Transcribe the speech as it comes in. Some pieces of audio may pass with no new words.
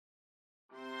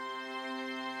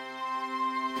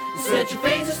Set your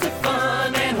faces to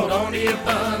fun and hold on to your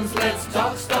buns. Let's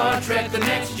talk Star Trek The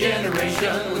Next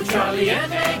Generation with Charlie and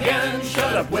Megan.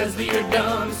 Shut up, Wesley, you're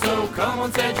dumb. So come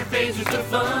on, set your phasers to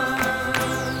fun.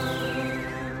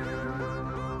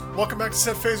 Welcome back to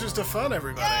Set Phasers to Fun,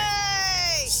 everybody.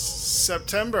 Yay!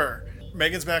 September.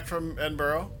 Megan's back from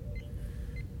Edinburgh.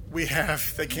 We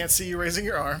have They Can't See You Raising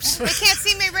Your Arms. They can't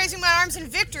see me raising my arms in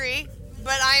victory,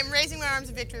 but I am raising my arms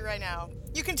in victory right now.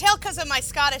 You can tell because of my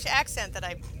Scottish accent that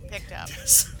I picked up.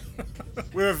 Yes.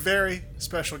 We have a very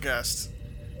special guest,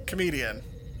 comedian,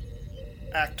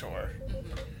 actor,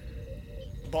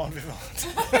 bon vivant.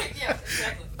 Yeah,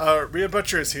 exactly. Rhea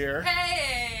Butcher is here.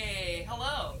 Hey!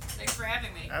 Hello. Thanks for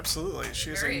having me. Absolutely.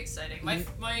 She's Very exciting.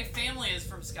 My family is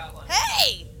from Scotland.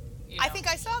 Hey! You I think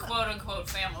I saw them. Quote unquote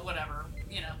family, whatever.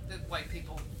 You know, the white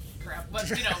people crap. But,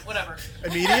 you know, whatever.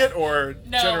 immediate or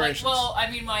No, generations?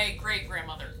 my great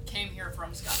grandmother came here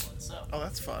from Scotland, so. Oh,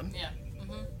 that's fun. Yeah.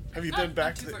 Have you Not- been back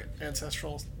not to too the far.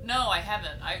 ancestral? No, I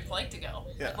haven't. I'd like to go.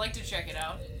 Yeah. I'd like to check it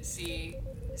out. See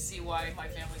why my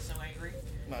family's so angry.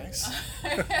 Nice.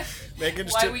 Megan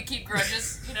just Why did, we keep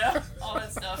grudges, you know? All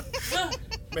that stuff.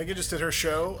 Megan just did her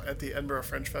show at the Edinburgh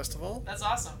Fringe Festival. That's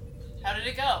awesome. How did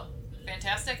it go?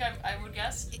 Fantastic, I would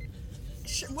guess.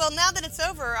 Well, now that it's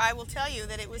over, I will tell you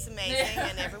that it was amazing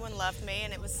and everyone loved me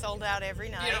and it was sold out every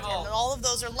night. Beautiful. And all of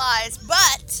those are lies,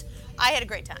 but I had a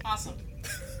great time. Awesome.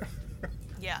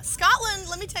 Yeah, Scotland,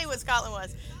 let me tell you what Scotland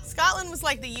was. Scotland was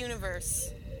like the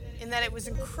universe in that it was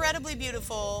incredibly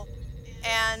beautiful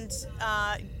and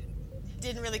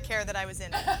didn't really care that I was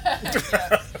in it.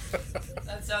 Yeah.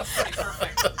 That sounds pretty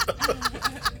perfect.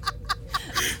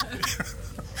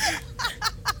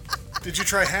 Did you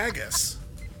try haggis?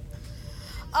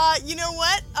 You know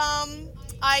what?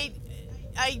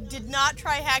 I did not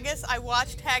try haggis. I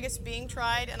watched haggis being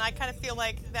tried, and I kind of feel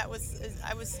like I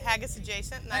was haggis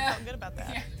adjacent, and I felt good about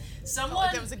that. Yeah. Felt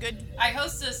like that was a good. I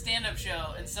hosted a stand-up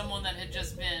show, and someone that had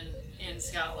just been in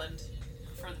Scotland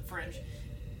for the Fringe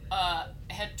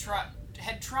had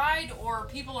tried, or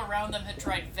people around them had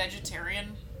tried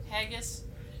vegetarian haggis,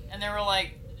 and they were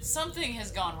like, something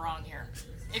has gone wrong here.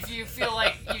 If you feel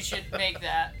like you should make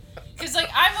that. Because, like,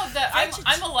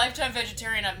 I'm a lifetime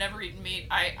vegetarian. I've never eaten meat.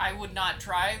 I would not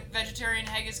try vegetarian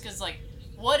haggis because, like,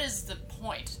 what is the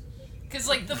point? Because,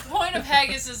 like, the point of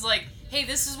haggis is, like, hey,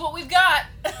 this is what we've got.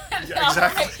 Yeah,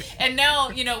 exactly. And now,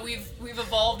 you know, we've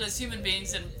evolved as human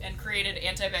beings and created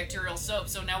antibacterial soap,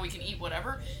 so now we can eat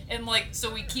whatever. And, like, so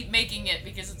we keep making it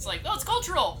because it's like, oh, it's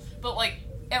cultural. But, like,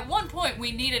 at one point,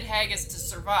 we needed haggis to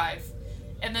survive.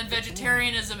 And then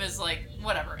vegetarianism is like,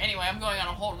 whatever. Anyway, I'm going on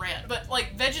a whole rant. But,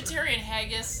 like, vegetarian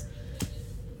haggis,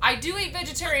 I do eat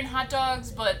vegetarian hot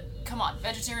dogs, but come on,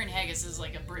 vegetarian haggis is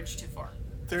like a bridge too far.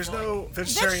 There's no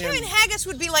vegetarian... Vegetarian haggis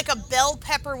would be like a bell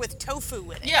pepper with tofu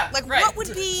in it. Yeah, like right. what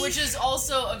would be? Which is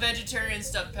also a vegetarian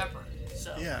stuffed pepper.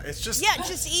 So. Yeah, it's just... Yeah,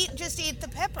 just eat the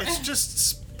pepper. It's just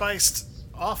spiced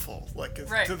awful. Like,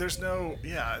 Right. there's no...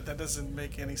 Yeah, that doesn't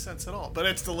make any sense at all. But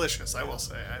it's delicious, I will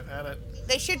say. I've had it.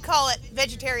 They should call it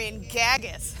vegetarian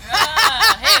gaggis.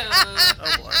 Hey.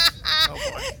 Oh, boy.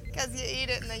 Oh, boy. Because you eat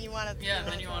it and then you want to. Yeah,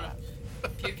 then you want to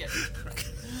puke it.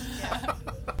 Yeah.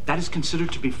 That is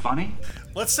considered to be funny?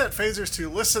 Let's set phasers to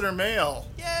listener mail.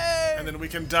 Yay! And then we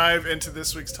can dive into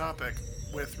this week's topic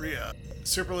with Rhea.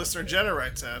 Super listener Jenna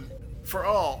writes in, for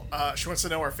all, she wants to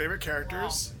know our favorite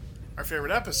characters, our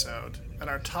favorite episode, and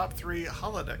our top 3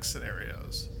 holodeck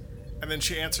scenarios. And then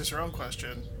she answers her own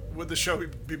question, would the show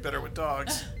be better with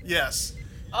dogs? Yes,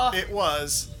 it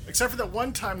was, except for that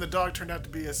one time the dog turned out to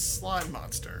be a slime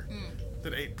monster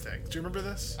that ate things. Do you remember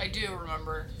this? I do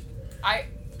remember.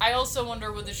 I also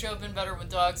wonder, would the show have been better with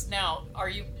dogs? Now, are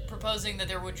you proposing that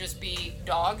there would just be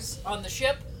dogs on the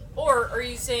ship? Or are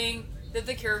you saying that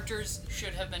the characters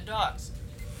should have been dogs?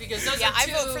 Because those are I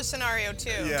two vote for scenario 2.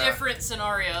 Yeah. different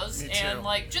scenarios. Me too. And,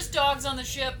 like, just dogs on the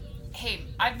ship. Hey,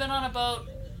 I've been on a boat.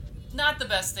 Not the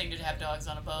best thing to have dogs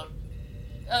on a boat.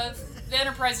 The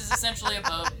Enterprise is essentially a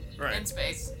boat Right. in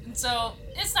space. And so,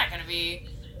 it's not going to be...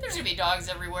 There's going to be dogs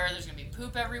everywhere. There's going to be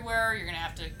poop everywhere. You're going to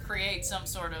have to create some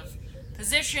sort of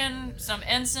position. Some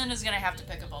ensign is going to have to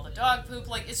pick up all the dog poop.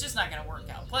 Like, it's just not going to work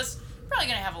out. Plus, probably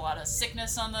going to have a lot of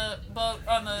sickness on the boat,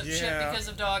 on the ship Yeah. because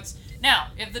of dogs. Now,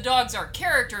 if the dogs are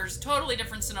characters, totally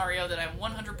different scenario that I'm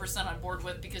 100% on board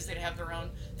with because they'd have their own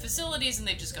facilities and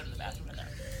they'd just go to the bathroom in there.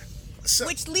 So,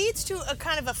 Which leads to a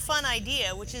kind of a fun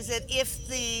idea, which is that if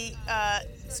the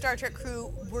Star Trek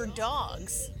crew were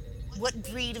dogs, what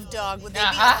breed of dog would they be?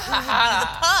 Who would be the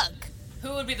pug?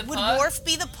 Who would be the Would pug? Worf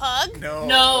be the pug?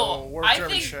 No, Worf I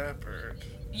German think- Shepherd.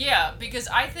 Yeah, because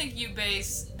I think you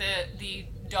base the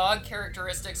dog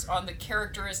characteristics on the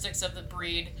characteristics of the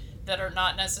breed that are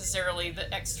not necessarily the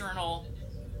external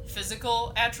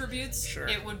physical attributes. Sure.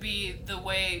 It would be the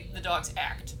way the dogs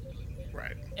act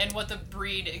Right. and what the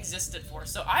breed existed for.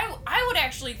 So I would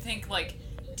actually think like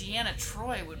Deanna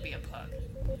Troi would be a pug.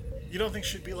 You don't think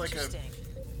she'd be like a Interesting.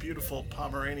 beautiful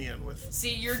Pomeranian with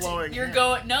See, flowing you're hair?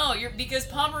 going no, you're because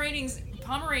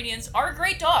Pomeranians are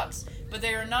great dogs, but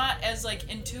they are not as like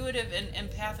intuitive and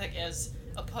empathic as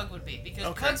a pug would be because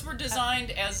Okay. pugs were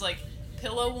designed as like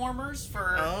pillow warmers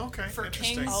for Oh, okay. for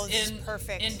Interesting. kings Oh, this is in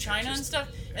perfect. in China and Interesting. stuff,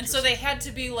 and so they had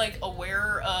to be like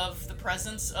aware of the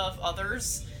presence of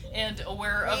others and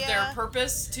aware of their Yeah.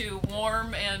 purpose to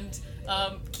warm and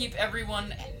keep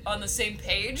everyone on the same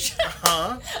page.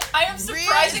 Huh? I am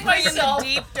surprising myself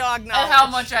Deep dog at knowledge. how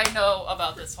much I know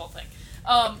about this whole thing.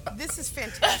 This is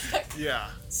fantastic. Yeah.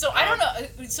 So I don't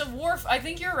know. So Worf, I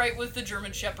think you're right with the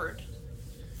German Shepherd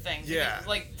thing. Yeah. Because,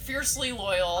 like fiercely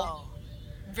loyal, Oh,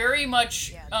 very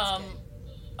much Yeah, that's good.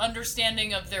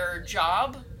 understanding of their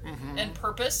job Mm-hmm. and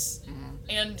purpose,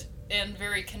 and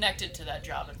very connected to that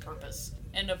job and purpose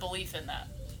and a belief in that.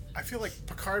 I feel like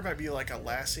Picard might be like a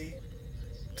Lassie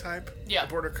type. Yeah. A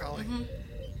border collie.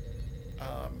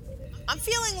 I'm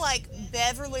feeling like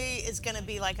Beverly is going to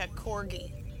be like a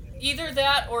corgi. Either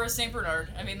that or a Saint Bernard.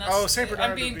 I mean, that's. Oh, Saint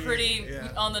Bernard I'm being would be- pretty yeah.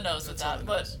 on the nose with That's on that, the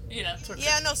but nose. you know. Okay.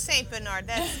 Yeah, no, Saint Bernard.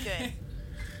 That's good.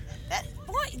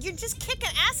 Boy, you're just kicking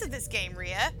ass at this game,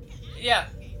 Rhea. Yeah.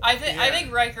 I Yeah.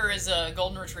 think Riker is a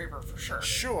golden retriever for sure.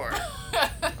 Sure.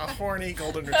 A horny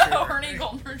golden retriever. A horny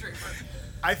golden retriever.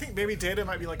 I think maybe Data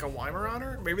might be like a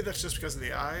Weimaraner. Maybe that's just because of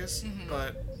the eyes, Mm-hmm.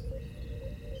 but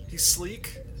he's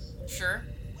sleek. Sure.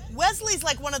 Wesley's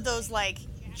like one of those like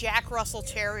Jack Russell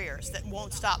Terriers that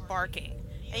won't stop barking,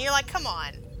 and you're like, come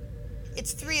on,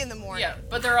 it's 3 a.m. Yeah,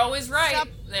 but they're always right. Stop.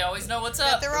 They always know what's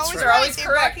But up. they're always right. right. always They're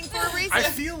correct. barking for a reason. I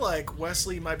feel like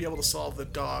Wesley might be able to solve the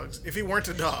dogs. If he weren't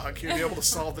a dog, he'd be able to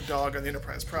solve the dog on the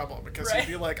Enterprise problem because Right.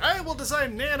 he'd be like, I will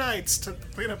design nanites to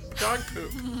clean up dog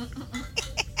poop.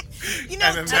 You know,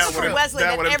 And then just that for would- Wesley, that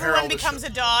that would everyone imperil the becomes show.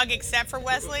 a dog except for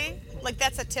Wesley. Like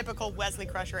that's a typical Wesley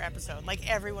Crusher episode. Like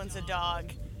everyone's a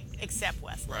dog except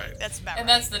Wesley. Right. That's about And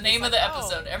right. that's the name of It's the like, oh.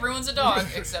 episode. Everyone's a dog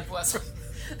except Wesley.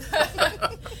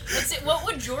 Let's see, what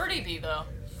would Geordi be though?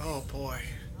 Oh boy.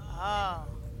 Oh.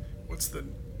 What's the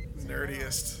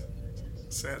nerdiest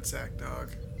sad sack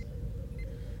dog?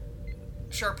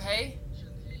 Sharpay?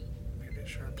 Maybe a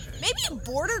Sharpei. Maybe a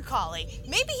border collie.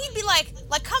 Maybe he'd be like,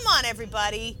 come on,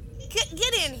 everybody, get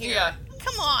in here. Yeah.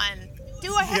 Come on.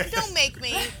 Don't make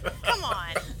me. Come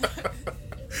on.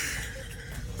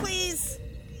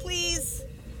 Please.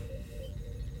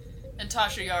 And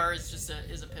Tasha Yar is just a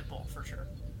pit bull for sure.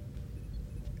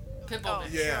 Pit bull. Oh,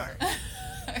 bitch. Yeah.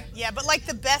 Yeah, but like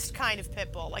the best kind of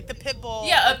pit bull, like the pit bull.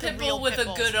 Yeah, a like the pit bull real with pit a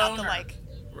bulls, good not the, owner. like,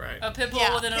 Right. A pit bull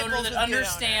Yeah, with an pit owner bulls that with good owner.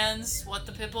 understands what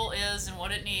the pit bull is and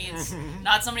what it needs.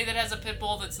 Not somebody that has a pit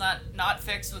bull that's not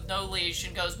fixed with no leash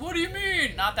and goes, "What do you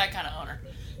mean?" Not that kind of owner.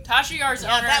 Tasha Yar's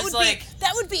Yeah, owner that is would like, be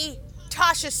that would be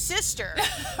Tasha's sister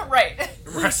right.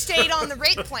 who stayed on the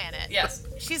rape planet. Yes.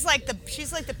 She's like the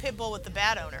pit bull with the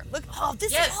bad owner. Look,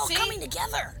 this Yeah, is all see? coming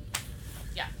together.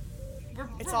 Yeah. We're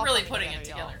It's we're all really coming putting it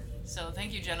together, y'all. together. So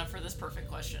thank you, Jenna, for this perfect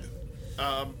question.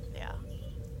 Yeah.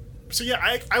 So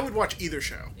yeah, I would watch either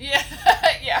show. Yeah,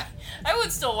 yeah. I would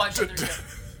still watch either show.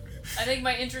 I think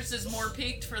my interest is more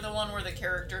piqued for the one where the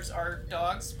characters are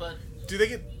dogs, but Do they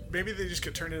get? Maybe they just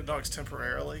get turned into dogs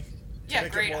temporarily. To yeah,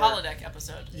 make it great more- holodeck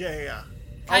episode. Yeah.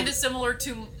 Kind of Oh, similar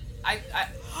to I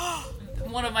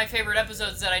one of my favorite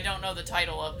episodes that I don't know the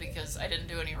title of because I didn't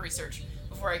do any research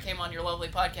before I came on your lovely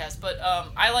podcast. But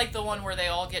I like the one where they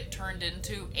all get turned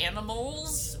into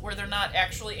animals, where they're not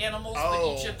actually animals,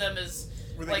 but each Oh. of them is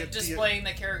Where they like get displaying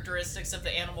the characteristics of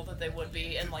the animal that they would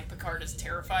be, and like Picard is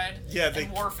terrified. Yeah, they-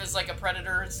 and Worf is like a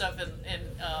predator and stuff, and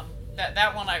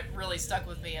that one I really stuck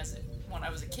with me when I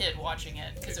was a kid watching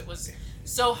it because it was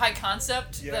so high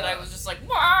concept that I Yeah. was just like,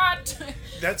 what?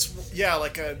 That's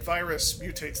like a virus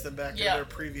mutates them back into Yeah. their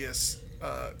previous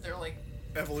They're like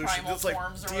evolution. primal It's like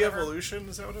forms or whatever. de-evolution.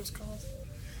 Is that what it was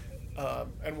called?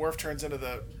 And Worf turns into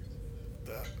the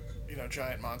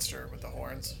giant monster with the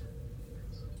horns.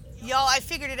 Y'all, I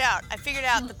figured it out. I figured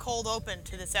out the cold open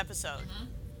to this episode,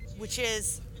 which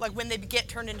is like when they get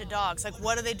turned into dogs. Like,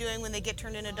 what are they doing when they get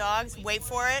turned into dogs? Wait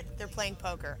for it. They're playing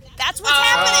poker. That's what's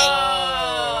happening.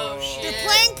 Oh, shit. They're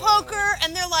playing poker,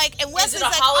 and they're like, and Wesley's a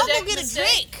like, I'll go holodeck get mistake?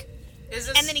 a drink. Is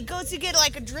this And then he goes to get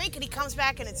like a drink, and he comes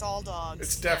back, and it's all dogs.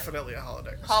 It's definitely a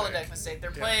holodeck. holodeck mistake?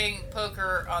 They're Yeah. playing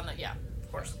poker on the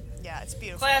of course. Yeah, it's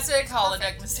beautiful. Classic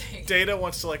holodeck mistake. Data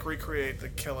wants to recreate the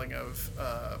killing of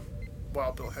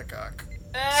Wild Bill Hickok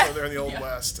So they're in the Old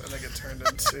West, and they get turned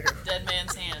into... Dead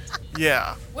Man's Hand.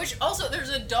 Yeah. Which also, there's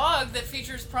a dog that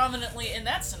features prominently in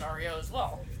that scenario as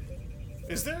well.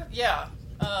 Is there? Yeah.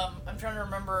 I'm trying to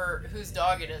remember whose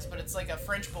dog it is, but it's like a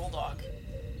French bulldog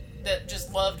that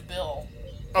just loved Bill.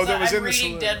 Oh, that was I'm in the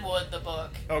reading saloon. Deadwood, the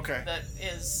book. Okay. That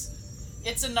is...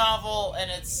 It's a novel, and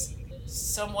it's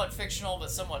somewhat fictional,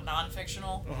 but somewhat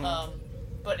non-fictional.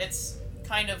 But it's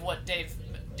kind of what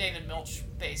David Milch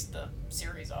based the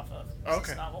series off of. It's Okay.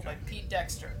 This novel by Pete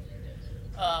Dexter.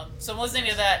 So I'm listening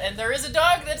to that, and there is a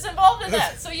dog that's involved in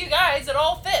that. So you guys, it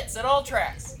all fits. It all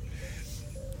tracks.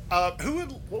 What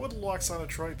would Loxana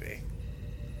Troy be?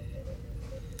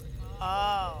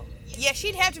 Oh. Yeah,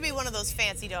 she'd have to be one of those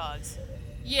fancy dogs.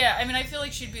 Yeah, I mean, I feel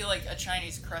like she'd be like a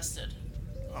Chinese crested.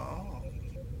 Oh.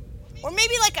 Or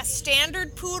maybe like a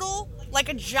standard poodle, like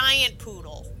a giant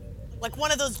poodle. Like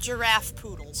one of those giraffe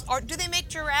poodles. Or do they make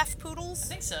giraffe I poodles?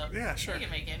 think so. Yeah, sure. You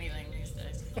can make anything these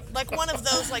days. Like one of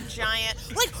those like giant,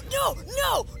 like no,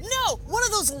 one of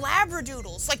those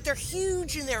labradoodles. Like they're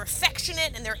huge and they're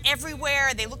affectionate and they're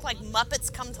everywhere. They look like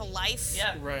Muppets come to life.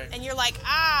 Yeah. Right. And you're like,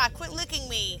 quit licking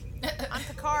me. I'm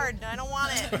Picard. I don't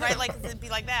want it. Right? Like it'd be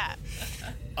like that.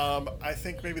 I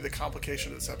think maybe the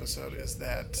complication of this episode is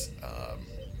that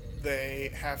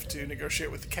they have to negotiate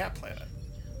with the Cat Planet.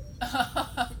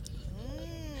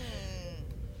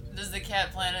 Does the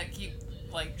cat planet keep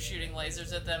like shooting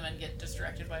lasers at them and get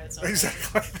distracted by its own?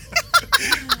 Exactly.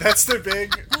 That's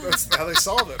how they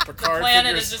solve it. Picard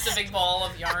Planet figures, is just a big ball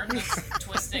of yarn that's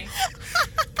twisting.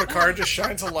 Picard just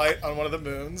shines a light on one of the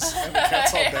moons, and the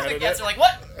cat's all bad The at cats it, are like,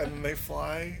 what? and they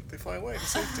fly away to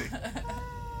safety.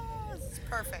 This is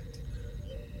perfect.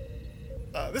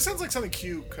 This sounds like something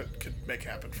Q could make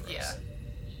happen for Yeah. us.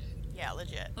 Yeah,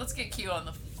 legit. Let's get Q on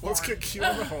the horn. Let's get Q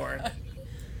on the horn.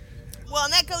 Well,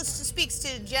 and that speaks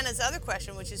to Jenna's other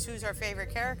question, which is who's our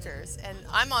favorite characters. And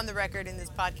I'm on the record in this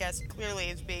podcast clearly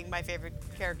as being my favorite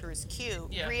character is Q.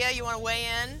 Yeah. Rhea, you want to weigh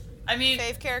in? I mean,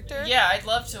 Fave character? yeah, I'd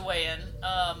love to weigh in.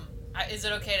 Is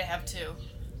it okay to have two?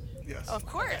 Yes. Of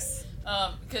course.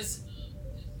 Because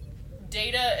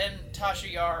Data and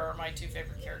Tasha Yar are my two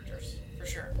favorite characters, for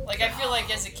sure. Like, I feel like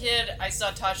as a kid, I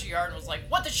saw Tasha Yar and was like,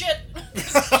 what the shit?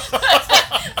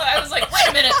 I was like, wait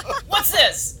a minute, what's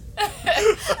this?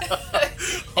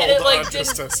 Hold on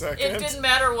just a second. It didn't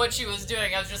matter what she was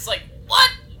doing. I was just like, what?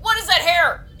 What is that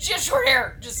hair? She has short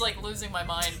hair. Just like losing my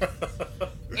mind.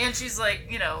 And she's like,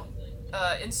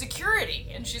 insecurity,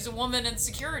 and she's a woman in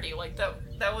security. Like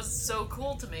that was so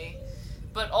cool to me.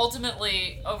 But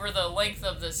ultimately, over the length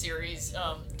of the series,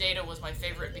 Data was my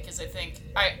favorite because I think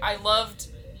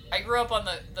I grew up on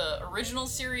the original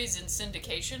series in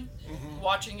syndication,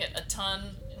 watching it a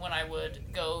ton when I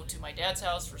would go to my dad's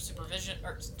house for supervision.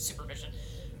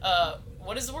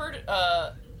 What is the word?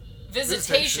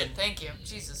 Visitation. Thank you.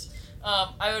 Jesus.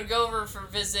 I would go over for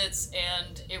visits,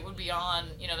 and it would be on,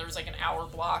 there was like an hour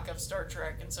block of Star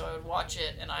Trek, and so I would watch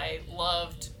it, and I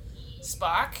loved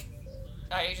Spock.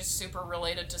 I just super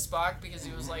related to Spock because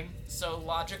he was like so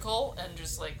logical and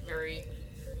just like very,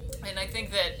 and I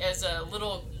think that as a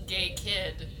little gay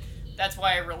kid, that's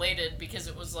why I related, because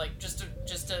it was like I'm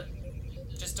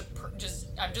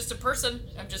just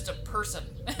a person.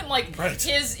 And like Right.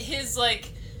 his like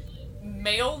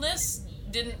maleness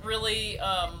didn't really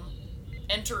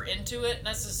enter into it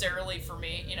necessarily for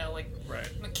me. Right.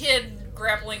 I'm a kid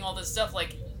grappling all this stuff.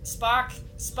 Like Spock's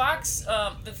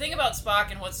the thing about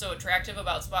Spock and what's so attractive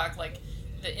about Spock, like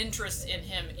the interest in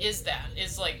him is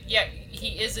like, yeah,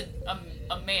 he is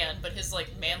a man, but his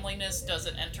like manliness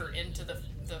doesn't enter into the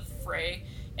fray,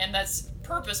 and that's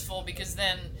purposeful because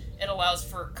then it allows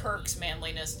for Kirk's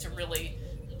manliness to really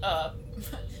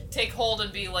take hold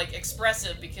and be like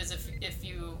expressive, because if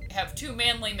you have two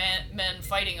manly men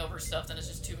fighting over stuff, then it's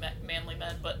just two manly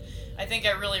men. But I think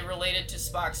I really related to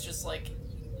Spock's just like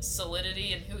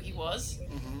solidity and who he was,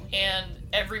 and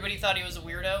everybody thought he was a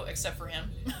weirdo except for him.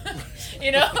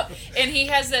 And he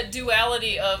has that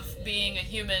duality of being a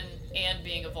human and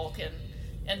being a Vulcan,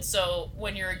 and so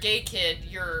when you're a gay kid,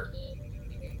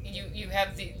 you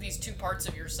have these two parts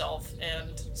of yourself,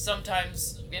 and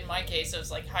sometimes in my case I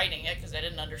was like hiding it because I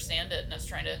didn't understand it and I was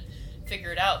trying to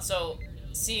figure it out. So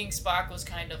seeing Spock was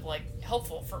kind of like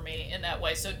helpful for me in that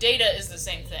way. So Data is the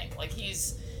same thing. Like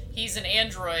he's an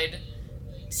android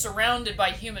surrounded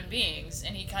by human beings,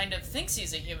 and he kind of thinks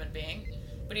he's a human being,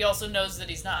 but he also knows that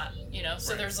he's not, so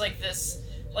Right. there's like this,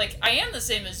 like, I am the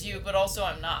same as you, but also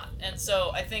I'm not. And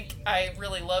so I think I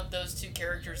really loved those two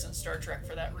characters in Star Trek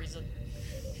for that reason.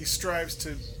 He strives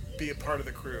to be a part of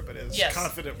the crew, but is Yes.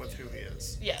 confident with who he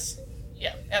is. Yes.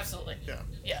 Yeah, absolutely. Yeah.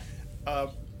 Yeah.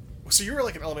 So you were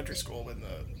like in elementary school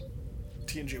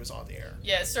TNG was on the air.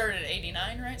 Yeah, it started in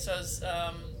 89, right? So it was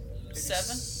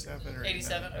 87 or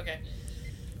 87, okay.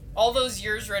 All those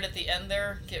years right at the end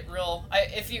there get real.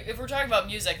 If we're talking about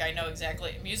music, I know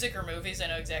exactly music or movies. I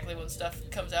know exactly when stuff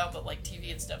comes out, but like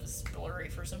TV and stuff is blurry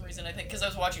for some reason. I think because I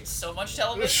was watching so much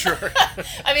television. Sure.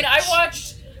 I mean, I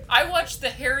watched the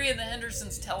Harry and the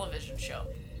Hendersons television show.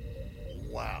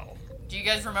 Wow. Do you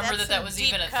guys remember that was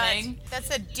even a thing? That's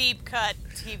a deep cut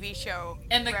TV show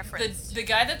and reference. the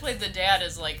guy that played the dad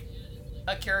is like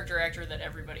a character actor that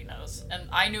everybody knows, and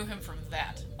I knew him from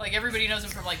that. Like everybody knows him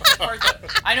from like the part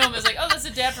that I know him as like, oh, that's the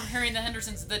dad from Harry and the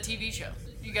Hendersons, the TV show.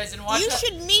 You guys didn't watch that? You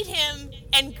should meet him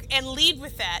and lead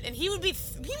with that, and he might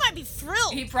be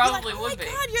thrilled. He probably would would be. be.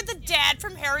 Oh my God, you're the dad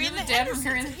from Harry and the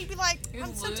Hendersons. And he'd be like,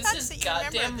 I'm so touched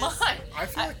that you remember this. Mind. I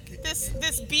feel like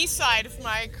This B-side of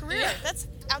my career. Yeah. That's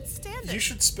outstanding. you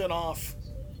should spin off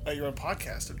your own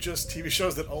podcast of just TV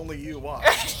shows that only you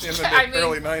watched in the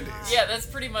early 90s. Yeah, that's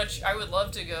pretty much. I would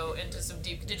love to go into some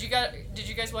deep. Did you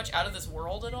guys watch Out of This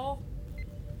World at all?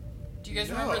 Do you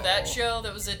guys remember that show?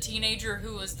 That was a teenager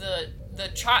who was the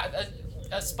child,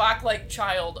 a Spock-like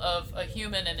child of a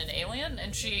human and an alien,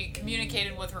 and she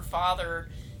communicated with her father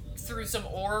through some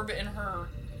orb in her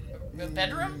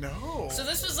bedroom. No. So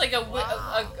this was like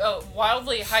a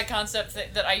wildly high concept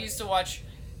that I used to watch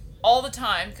all the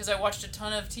time because I watched a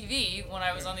ton of TV when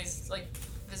I was on these like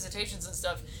visitations and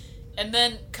stuff. And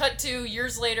then cut to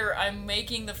years later, I'm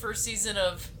making the first season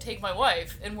of Take My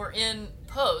Wife, and we're in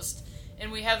post,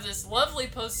 and we have this lovely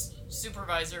post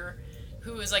supervisor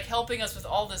who is like helping us with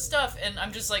all this stuff, and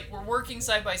I'm just like, we're working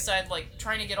side by side, like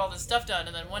trying to get all this stuff done,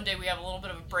 and then one day we have a little bit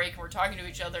of a break and we're talking to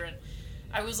each other, and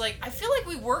I was like, I feel like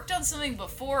we worked on something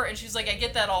before, and she's like, I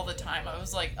get that all the time. I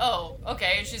was like, oh,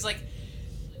 okay, and she's like,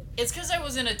 it's because I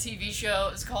was in a TV show.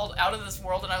 It's called Out of This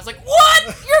World, and I was like, what?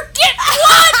 You're getting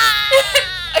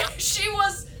what? She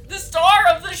was the star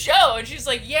of the show, and she's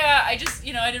like, yeah, I just,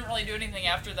 I didn't really do anything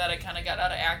after that. I kind of got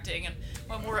out of acting, and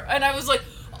I was like,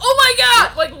 oh my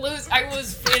God, like I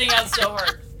was fanning out so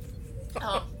hard.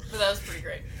 But that was pretty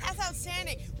great. That's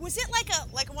outstanding. Was it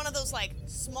like one of those like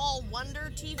small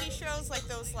wonder TV shows, like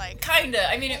those like kinda?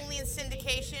 I mean, only in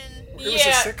syndication. It was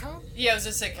a sitcom? Yeah, it was a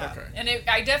sitcom. Okay. And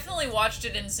I definitely watched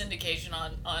it in syndication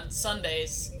on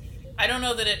Sundays. I don't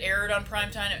know that it aired on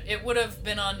primetime. It would have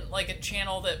been on like a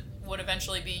channel that would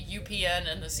eventually be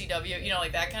UPN and the CW,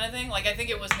 like that kind of thing. Like I think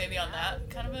it was maybe on that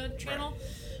kind of a channel.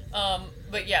 Right.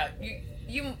 But yeah,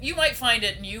 you might find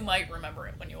it and you might remember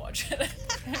it when you watch it.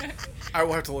 I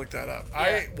will have to look that up. Yeah.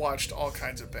 I watched all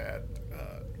kinds of bad.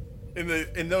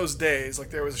 In those days, like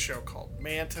there was a show called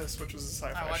Mantis, which was a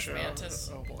sci-fi show. Mantis.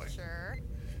 Oh boy. Sure.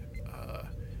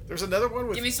 There's another one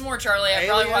with. Give me some more, Charlie. Aliens.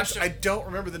 I probably watched it. I don't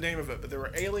remember the name of it, but there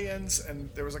were aliens, and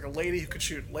there was like a lady who could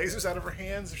shoot lasers out of her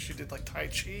hands if she did like Tai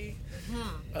Chi.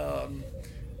 Mm-hmm.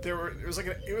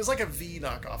 It was like a V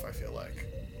knockoff, I feel like,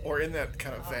 or in that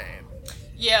kind of vein.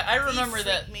 Yeah, I remember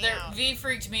that. V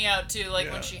freaked me out too.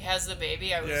 Like when she has the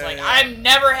baby, I was I'm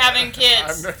never having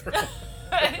kids.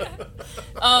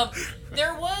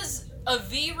 There was a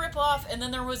V ripoff, and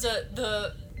then there was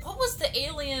what was the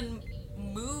alien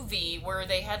movie where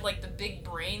they had like the big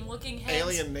brain looking heads?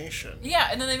 Alien Nation. Yeah,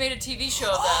 and then they made a TV show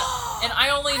of that, and I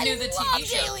only knew the TV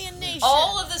show. Alien Nation.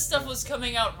 All of this stuff was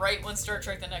coming out right when Star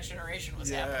Trek: The Next Generation was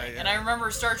happening, and I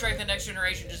remember Star Trek: The Next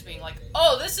Generation just being like,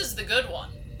 "Oh, this is the good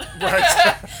one." Right.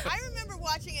 I remember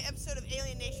watching an episode of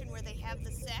Alien Nation where they have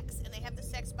the sex, and they have the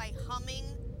sex by humming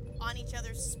on each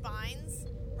other's spines,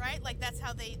 right? Like that's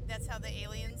how the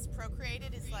aliens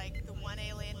procreated. Is like the one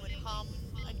alien would hum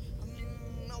like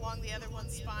along the other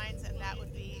one's spines, and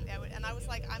and I was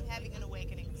like, I'm having an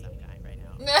awakening of some kind right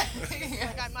now.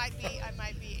 Like I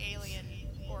might be alien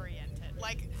oriented.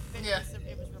 Like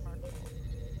it was remarkable.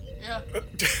 Yeah.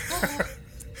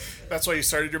 That's why you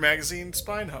started your magazine,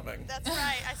 Spine Humming. That's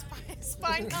right.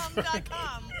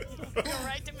 Spinehum.com. Go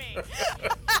right to me.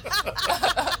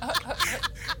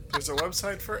 There's a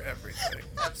website for everything.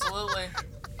 Absolutely.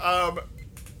 Do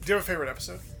you have a favorite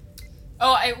episode?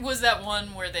 Oh, it was that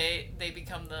one where they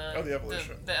become the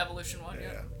evolution. The evolution one.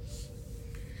 Yeah.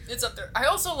 It's up there. I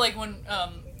also like when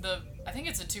I think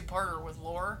it's a two-parter with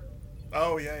Lore.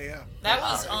 Oh yeah. That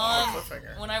was on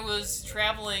when I was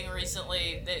traveling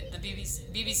recently. The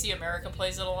BBC America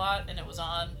plays it a lot, and it was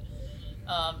on,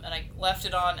 and I left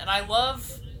it on. And I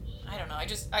love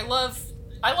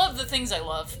the things I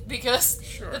love because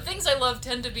the things I love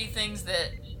tend to be things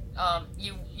that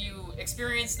you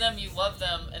experience them, you love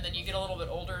them, and then you get a little bit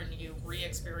older and you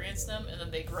re-experience them, and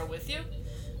then they grow with you.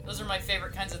 Those are my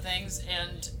favorite kinds of things,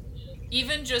 and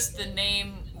even just the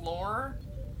name Lore.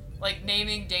 like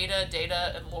naming Data,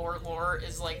 and Lore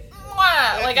is like,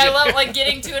 mwah! Like I love like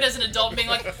getting to it as an adult, and being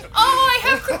like, oh, I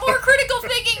have more critical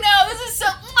thinking now. This is so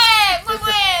mwah, mwah,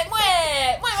 mwah,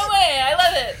 mwah, mwah, mwah, mwah. I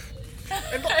love it.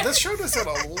 And this show does that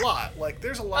a lot. Like,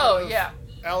 there's a lot of yeah.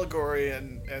 allegory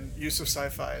and use of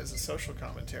sci-fi as a social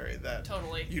commentary that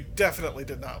Totally. you definitely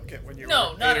did not get when you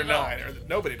No, were not 8 or at all. 9, or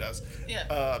nobody does.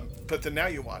 Yeah. But then now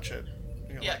you watch it,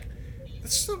 and you're Yeah. like,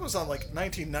 this still was on like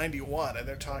 1991, and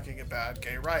they're talking about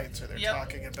gay rights, or they're Yep.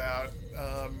 talking about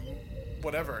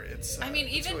whatever. It's. I mean,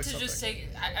 it's even really to just something.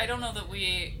 take, I don't know that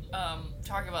we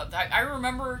talk about that. I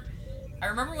remember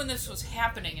when this was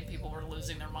happening and people were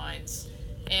losing their minds.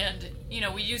 And, you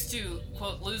know, we used to,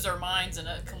 quote, lose our minds in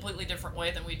a completely different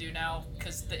way than we do now,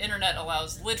 because the internet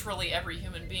allows literally every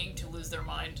human being to lose their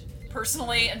mind,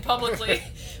 personally and publicly,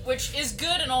 which is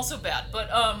good and also bad. But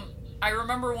I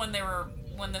remember when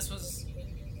this was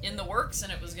in the works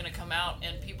and it was going to come out,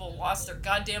 and people lost their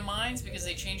goddamn minds because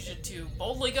they changed it to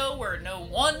Boldly Go, where no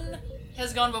one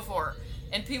has gone before.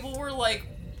 And people were like,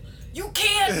 you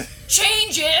can't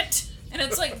change it! And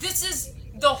it's like,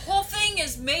 the whole thing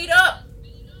is made up.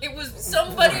 It was,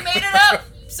 somebody made it up.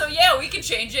 So yeah, we can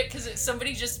change it because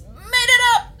somebody just made it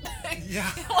up.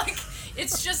 Yeah. Like,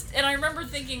 it's just, and I remember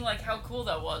thinking like how cool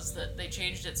that was that they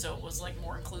changed it so it was like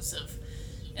more inclusive.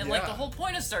 And like Yeah. the whole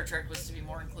point of Star Trek was to be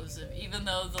more inclusive, even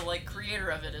though the like creator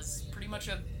of it is pretty much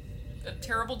a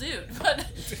terrible dude. But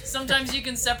sometimes you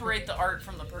can separate the art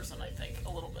from the person, I think, a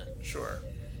little bit. Sure.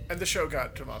 And the show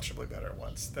got demonstrably better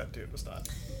once that dude was not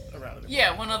around anymore.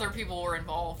 Yeah, when other people were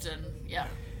involved, and yeah.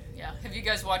 Have you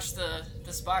guys watched the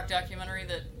Spock documentary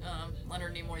that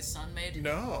Leonard Nimoy's son made?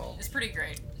 No. It's pretty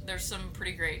great. There's some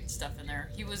pretty great stuff in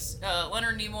there. He was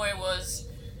Leonard Nimoy was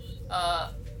a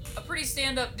pretty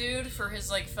stand-up dude for his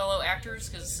like fellow actors,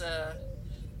 because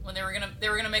when they were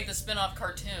gonna make the spin-off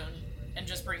cartoon and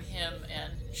just bring him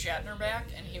and Shatner back,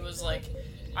 and he was like,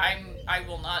 I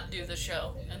will not do the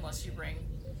show unless you bring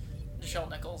Nichelle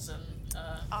Nichols and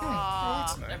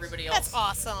That's nice. everybody else. That's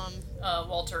awesome.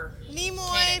 Walter Nimoy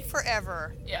Koenig.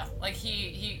 forever. Yeah, like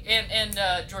he and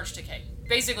George Takei.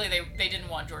 Basically, they didn't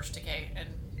want George Takei and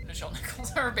Nichelle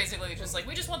Nichols. Or basically just like,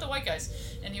 we just want the white guys.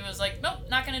 And he was like, nope,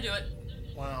 not gonna do it.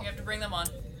 Wow. You have to bring them on.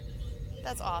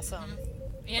 That's awesome.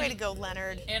 And, Way to go,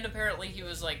 Leonard. And apparently he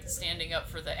was like standing up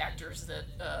for the actors that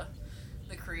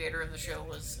the creator of the show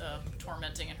was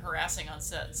tormenting and harassing on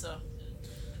set. So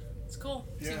it's cool.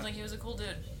 Yeah. Seems like he was a cool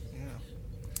dude. Yeah.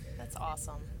 That's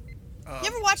awesome. You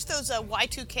ever watch those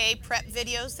Y2K prep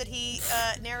videos that he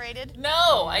narrated?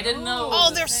 No, I didn't know.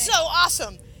 Oh, they're so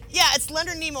awesome. Yeah, it's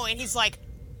Leonard Nimoy, and he's like,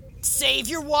 save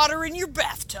your water in your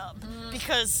bathtub,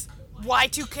 because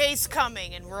Y2K's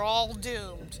coming, and we're all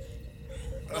doomed.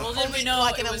 Little did we Only know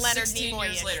like in it a was Leonard 16 years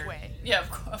Nimoy-ish later. way. Yeah,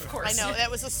 of course. I know, that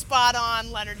was a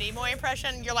spot-on Leonard Nimoy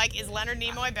impression. You're like, is Leonard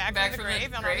Nimoy back from the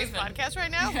grave on this and- podcast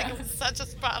right now? Yeah. Like, it was such a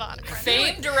spot-on impression.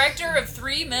 Famed director of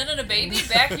 3 Men and a Baby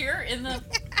back here in the...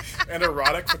 An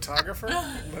erotic photographer,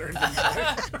 Leonard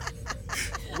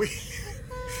Nimoy.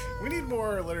 we need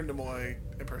more Leonard Nimoy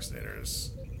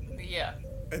impersonators Yeah,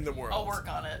 in the world. I'll work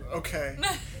on it. Okay.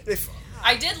 If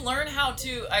I did learn how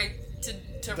to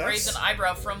raise an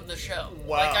eyebrow from the show.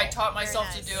 Wow. Like, I taught myself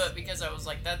Very to do nice. it because I was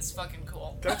like, that's fucking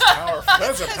cool. that's powerful.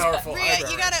 That's a powerful Rhea, eyebrow.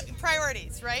 you gotta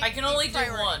priorities, right? I can only do one.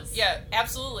 Priorities. Yeah,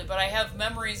 absolutely. But I have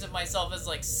memories of myself as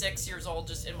like 6 years old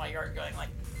just in my yard going like,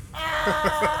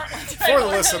 "Ah," trying to For learn the how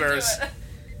to do listeners, it.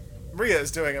 Maria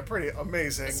is doing a pretty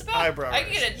amazing It's about, eyebrow. I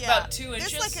can get it Yeah. about 2 There's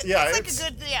inches. like a, Yeah, it's it's-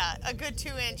 like a good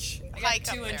 2-inch I got hike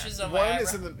 2 up there. inches on my One eyebrow.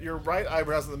 is in your right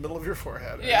eyebrow's in the middle of your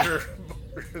forehead. And Yeah. your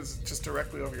is just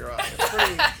directly over your eye. It's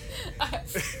pretty.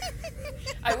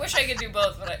 I wish I could do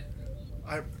both, but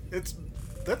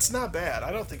That's not bad.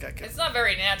 I don't think I could. it's not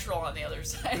very natural on the other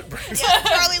side. Yeah,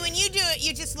 Charlie, when you do it,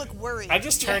 you just look worried. I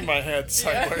just turned my head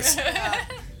sideways.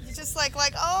 You're just like,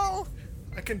 oh,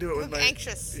 I can do it with look my.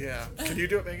 anxious. Yeah. Can you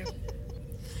do it, Megan?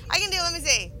 I can do. Let me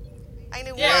see. I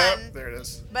can do Yeah. one, There it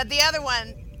is. but the other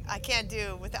one I can't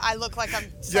do. I look like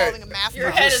I'm solving a math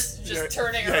Your problem. head is just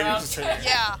turning You're around. just turning.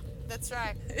 Yeah, that's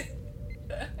right.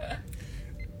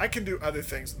 I can do other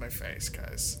things with my face,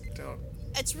 guys. Don't.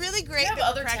 It's really great have that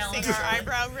other we're practicing talents. our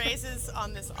eyebrow raises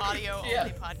on this audio-only Yeah.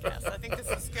 podcast. I think this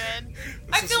is good.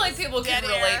 I feel like people can Dead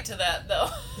air. relate to that though.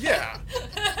 Yeah.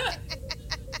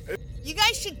 You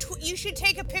guys should you should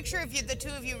take a picture of the two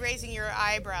of you raising your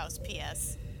eyebrows.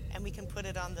 P.S. And we can put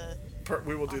it on the.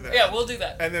 We will do that. Yeah, we'll do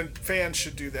that. And then fans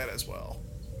should do that as well.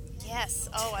 Yes.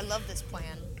 Oh, I love this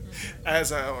plan.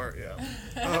 As our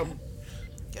yeah.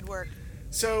 Good work.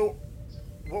 So,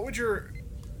 what would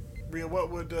what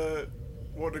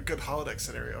would a good holodeck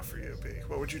scenario for you be?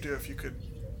 What would you do if you could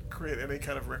create any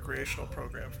kind of recreational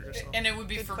program for yourself. And it would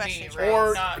be Good for question, me, Charles. right?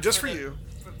 Or Not just for the- you.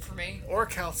 For me. Or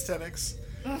calisthenics.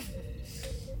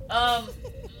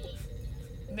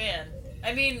 Man,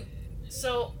 I mean,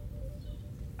 so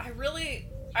I'm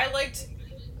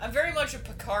very much a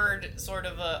Picard sort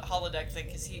of a holodeck thing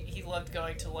because he loved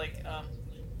going to like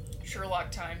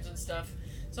Sherlock Times and stuff.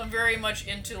 So I'm very much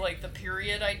into like the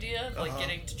period idea, like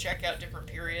getting to check out different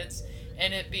periods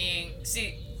and it being.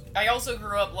 See, I also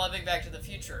grew up loving Back to the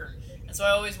Future, and so I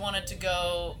always wanted to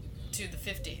go to the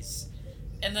 50s.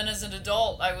 And then as an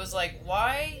adult, I was like,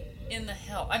 why in the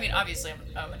hell? I mean, obviously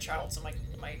I'm a child, so my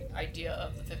idea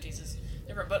of the 50s is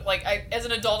different. But like, as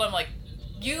an adult, I'm like,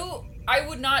 I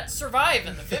would not survive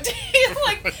in the 50s.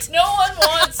 Like, no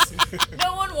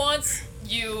one wants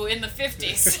you in the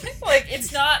 50s. Like,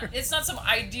 it's not some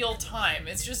ideal time.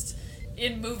 It's just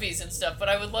in movies and stuff. But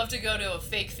I would love to go to a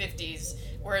fake 50s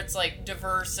where it's like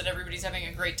diverse and everybody's having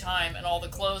a great time and all the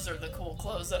clothes are the cool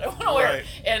clothes that I want to wear. Right.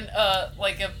 And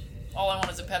all I want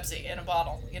is a Pepsi in a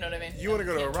bottle. You know what I mean? You want to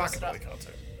go to a Can't twist it rockabilly up.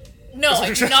 concert. No,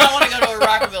 I do not want to go to a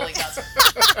rockabilly concert.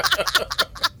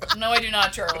 No, I do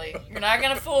not, Charlie. You're not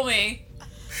going to fool me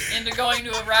into going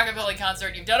to a rockabilly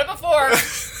concert. You've done it before.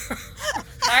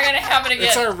 Not going to happen again.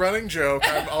 It's our running joke.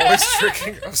 I'm always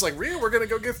tricking. I was like, Rhea, we're going to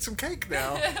go get some cake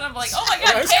now. And I'm like, oh my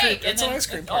god, Ice cream. cake! It's And an then ice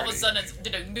cream all of a party. sudden it's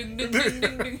ding ding ding ding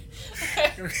ding ding.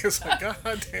 It's like, God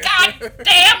damn. God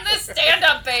damn this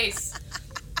stand-up bass!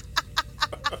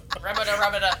 Rub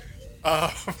it up.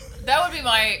 That would be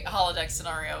my holodeck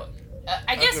scenario.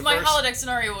 I guess my diverse- holodeck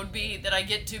scenario would be that I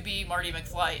get to be Marty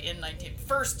McFly in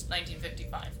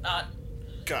 1955,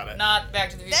 Got it. not Back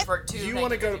to the Future Part 2. You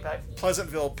want to go 1955.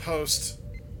 Pleasantville post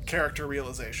character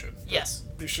realization. Yes.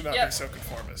 You should not Yep. be so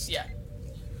conformist. Yeah.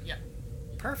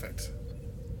 Perfect.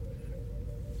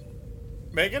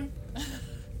 Megan,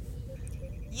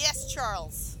 Yes,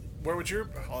 Charles. where would your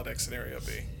holodeck scenario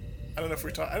be? I don't know if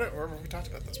we talked. I don't remember if we talked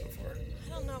about this before.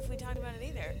 I don't know if we talked about it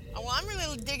either. Well, I'm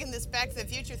really digging this Back to the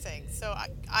Future thing. So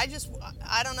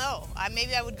I don't know.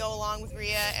 Maybe I would go along with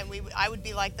Rhea, and I would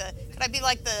be like could I be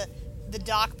like the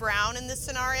Doc Brown in this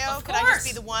scenario? Of Could I just course.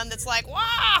 be the one that's like,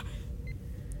 wah!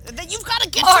 Then you've got to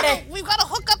get Marty! we've got to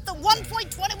hook up the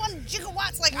 1.21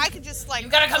 gigawatts. Like I could just like. You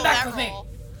gotta come fill back that with me. role.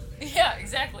 Yeah,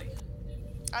 exactly.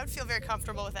 I would feel very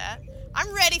comfortable with that.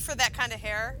 I'm ready for that kind of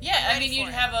hair. Yeah, I'm I ready mean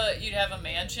for you'd have a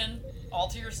mansion all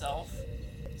to yourself.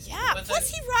 Yeah, with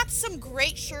plus a- he rocked some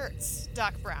great shirts,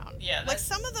 Doc Brown. Yeah, like that-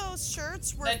 some of those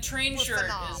shirts were. That train were shirt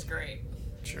phenom. is great.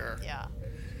 Sure. Yeah.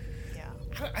 Yeah.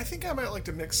 I think I might like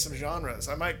to mix some genres.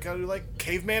 I might go to like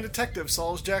Caveman Detective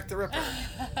solves Jack the Ripper.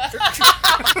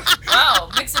 Wow,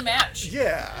 mix and match.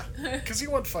 Yeah, because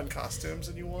you want fun costumes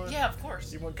and you want Yeah, of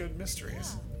course. good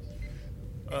mysteries.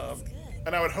 That's good.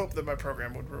 And I would hope that my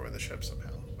program would ruin the ship somehow,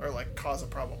 or like cause a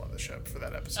problem on the ship for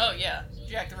that episode. Oh yeah,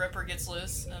 Jack the Ripper gets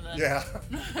loose, and then Yeah.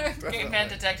 Caveman Definitely.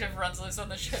 Detective runs loose on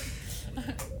the ship.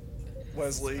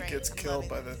 Wesley Great, gets I'm killed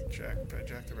by loving Jack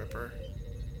the Ripper.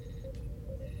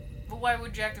 But why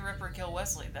would Jack the Ripper kill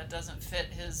Wesley? That doesn't fit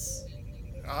his.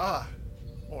 Ah,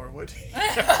 or would he?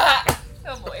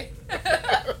 Oh boy.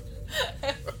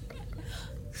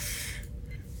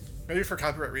 Maybe for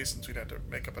copyright reasons, we'd have to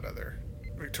make up another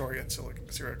Victorian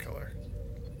serial killer.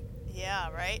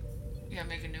 Yeah, right? Yeah,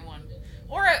 make a new one.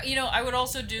 Or, I would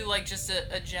also do, like, just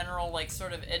a general, like,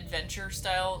 sort of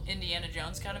adventure-style Indiana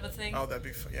Jones kind of a thing. Oh, that'd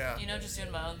be fun. Yeah. Just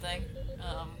doing my own thing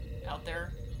out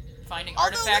there, finding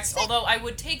Although, artifacts. let's think- Although I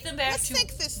would take them back let's to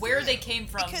think this where they through, came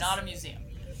from, because- not a museum.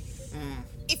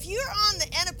 If you're on the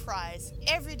Enterprise,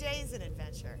 every day is an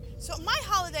adventure. So my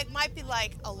holodeck might be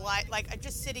like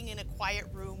just sitting in a quiet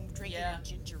room drinking Yeah. a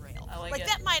ginger ale. I like it.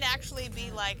 that might actually be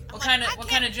like. What kind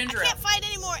of ginger I ale? can't find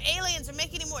any more aliens or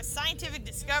make any more scientific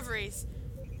discoveries.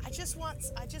 I just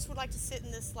would like to sit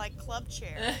in this like club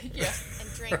chair Yeah.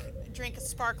 and drink a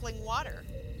sparkling water.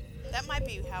 That might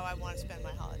be how I want to spend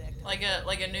my holiday. Like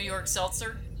a New York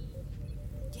seltzer.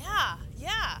 Yeah.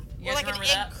 You Or guys like an remember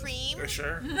egg that? cream. Yeah,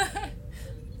 sure.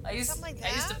 I used Something like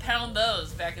I used to that? pound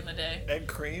those back in the day. Egg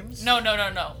creams? No.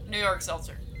 New York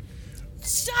seltzer.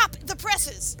 Stop the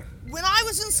presses. When I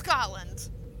was in Scotland,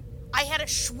 I had a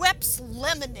Schweppes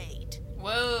lemonade.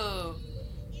 Whoa.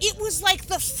 It was like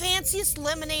the fanciest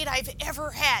lemonade I've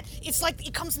ever had. It's like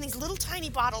it comes in these little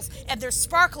tiny bottles, and they're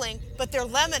sparkling, but they're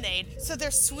lemonade. So they're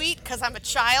sweet because I'm a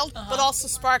child, but also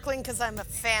sparkling because I'm a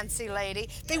fancy lady.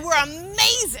 They were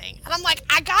amazing. And I'm like,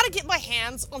 I gotta get my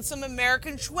hands on some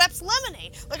American Schweppes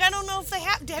lemonade. Like, I don't know if they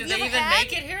have. Have Do you they ever even had?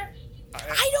 make it here?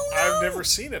 I don't know. I've never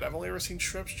seen it. I've only ever seen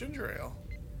Schweppes ginger ale.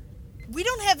 We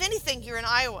don't have anything here in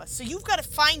Iowa, so you've got to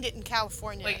find it in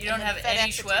California. Wait, you and don't then have FedEx any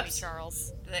it to me, Schweppes?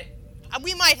 Charles. Do they?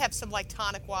 We might have some like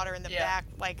tonic water in the Yeah. back,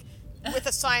 like with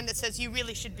a sign that says you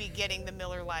really should be getting the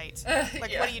Miller Lite.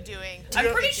 Like, Yeah. what are you doing? I'm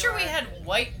you- pretty sure we had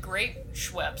white grape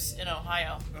Schweppes in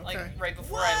Ohio, like Okay. right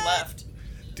before What? I left.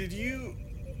 Did you,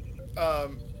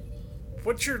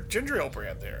 what's your ginger ale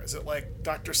brand there? Is it like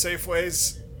Dr.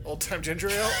 Safeway's old time ginger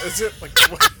ale? Is it like,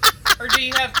 what? Or do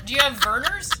you have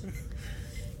Verner's?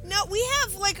 No, we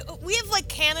have like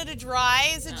Canada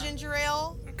Dry as a ginger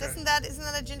ale. Okay. Isn't that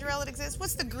a ginger ale that exists?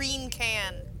 What's the green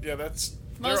can? Yeah, that's...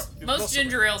 Most they're- of them-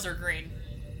 ginger ales are green,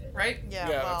 right? Yeah,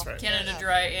 well, that's right. Canada yeah.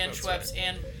 Dry and That's Schweppes right.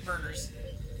 and Verner's.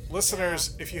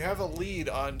 Listeners, if you have a lead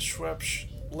on Schweppes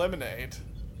lemonade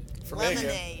for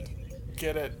Lemonade. Megan,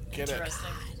 get it. Interesting.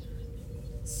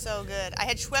 So good. I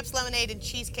had Schweppes lemonade and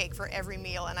cheesecake for every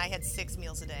meal, and I had 6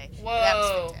 meals a day. That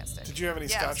Whoa. was fantastic. Did you have any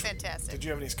Yeah, it was Scotch? fantastic. Did you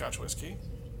have any Scotch whiskey?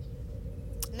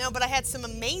 No, but I had some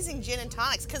amazing gin and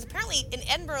tonics because apparently in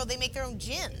Edinburgh they make their own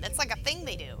gin. That's like a thing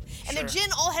they do, and their Sure. gin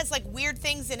all has like weird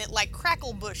things in it, like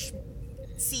cracklebush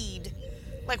seed.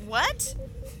 Like what?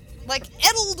 Like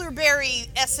elderberry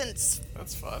essence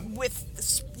That's fun. with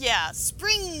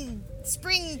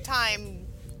springtime,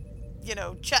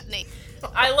 chutney.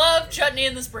 I love chutney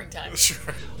in the springtime.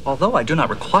 Sure. Although I do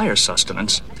not require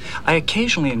sustenance, I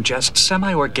occasionally ingest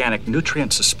semi-organic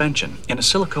nutrient suspension in a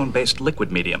silicone-based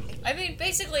liquid medium. I mean,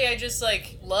 basically, I just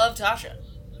love Tasha.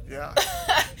 Yeah.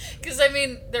 Because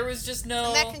there was just no.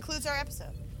 And that concludes our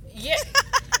episode. Yeah.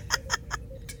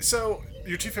 So,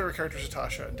 your two favorite characters are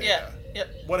Tasha and Dana. Yeah.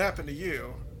 Yep. What happened to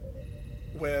you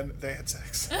when they had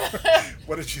sex?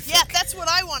 What did you think? Yeah, that's what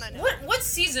I want to know. What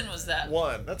season was that?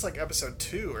 One. That's like episode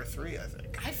 2 or 3, I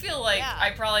think. I feel like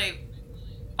Yeah.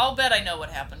 I'll bet I know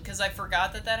what happened because I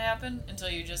forgot that happened until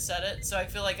you just said it. So I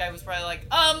feel like I was probably like,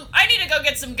 I need to go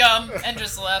get some gum, and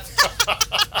just left.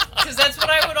 Because that's what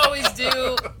I would always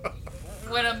do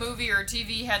when a movie or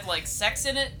TV had sex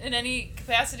in it in any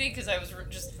capacity. Because I was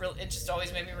it just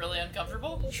always made me really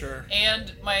uncomfortable. Sure.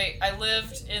 And I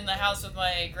lived in the house with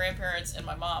my grandparents and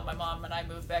my mom. My mom and I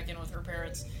moved back in with her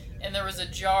parents, and there was a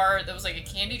jar that was like a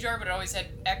candy jar, but it always had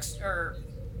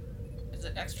is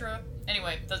it extra?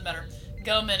 Anyway, doesn't matter.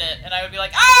 Gum in it, and I would be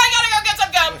like, I gotta go get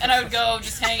some gum, and I would go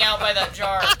just hang out by that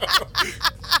jar.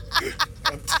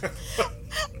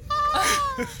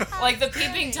 Like the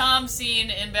Peeping Tom scene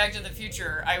in Back to the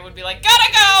Future, I would be like,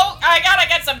 gotta go, I gotta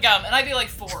get some gum, and I'd be like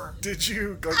 4. Did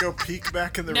you go peek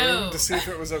back in the No. room to see if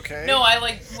it was okay? No,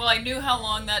 I knew how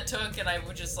long that took, and I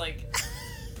would just I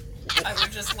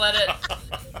would just let it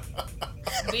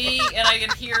be, and I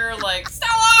could hear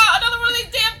Stella, another one of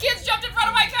these damn kids jumped in front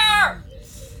of my car.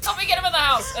 Help me get him in the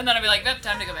house, and then I'd be like,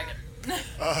 time to go back in.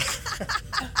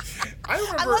 I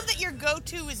remember. I love that your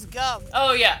go-to is gum.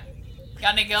 Oh yeah,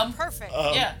 got any gum? Perfect.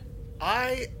 Yeah.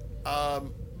 I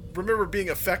remember being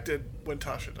affected when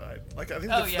Tasha died. I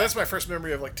think Oh, yeah. that's my first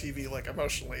memory of TV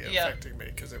emotionally Yeah. affecting me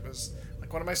because it was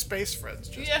one of my space friends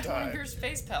just Yeah, one died. of your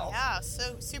space pals. Yeah,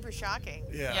 so super shocking.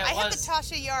 Yeah. Yeah. I It had the was.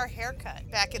 Tasha Yar haircut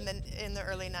back in the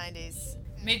early 90s.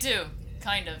 Me too,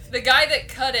 kind of. The guy that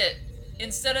cut it,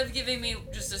 instead of giving me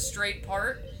just a straight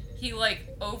part, he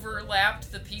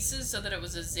overlapped the pieces so that it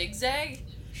was a zigzag,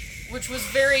 which was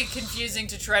very confusing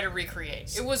to try to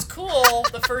recreate. It was cool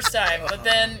the first time, but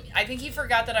then I think he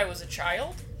forgot that I was a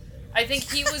child. I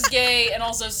think he was gay and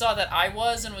also saw that I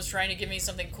was and was trying to give me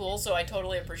something cool, so I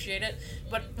totally appreciate it.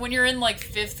 But when you're in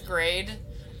 5th grade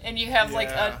and you have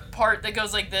Yeah. a part that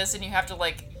goes like this and you have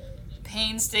to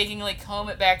painstakingly comb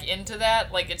it back into that,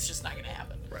 it's just not gonna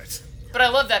happen. Right. But I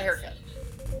love that haircut.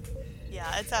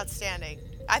 Yeah, it's outstanding.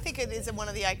 I think it is one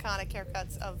of the iconic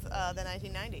haircuts of the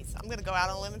 1990s. I'm going to go out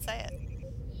on a limb and say it.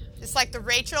 It's like the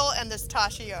Rachel and this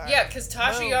Tasha Yar. Yeah, because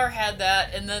Tasha Boom. Yar had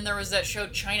that, and then there was that show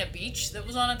China Beach that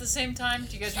was on at the same time.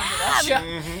 Do you guys remember that show?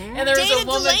 And there was Dana a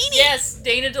woman. Delaney. Yes,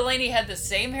 Dana Delaney had the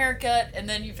same haircut, and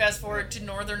then you fast forward to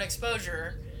Northern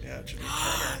Exposure, Yeah, Janine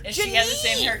Turner. and she had the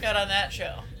same Janine! haircut on that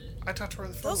show. I talked to her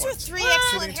the phone Those are once. 3 What?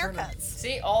 excellent Janine Turner. haircuts.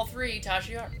 See, all 3 Tasha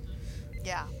Yar.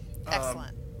 Yeah,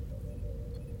 excellent.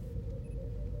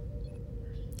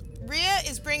 Rhea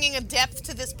is bringing a depth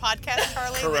to this podcast,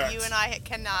 Charlie, that Correct. you and I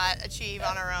cannot achieve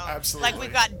on our own. Absolutely.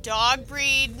 We've got dog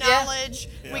breed knowledge.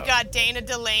 We Yeah. got Dana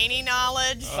Delaney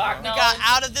knowledge. Bach We knowledge. got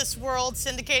out of this world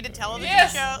syndicated television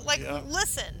Yes. show. Yeah.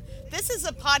 Listen, this is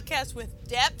a podcast with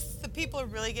depth. The people are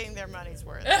really getting their money's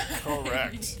worth.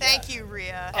 Correct. Thank you,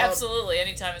 Rhea. Absolutely,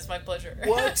 anytime it's my pleasure.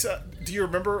 What do you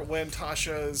remember when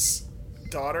Tasha's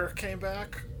daughter came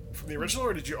back from the original,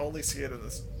 or did you only see it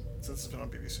since it's been on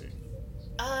BBC?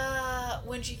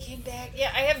 when she came back.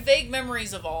 Yeah, I have vague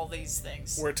memories of all these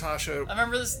things. Where Tasha... I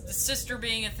remember the sister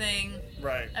being a thing.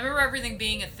 Right. I remember everything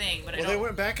being a thing, but I don't... Well, they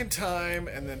went back in time,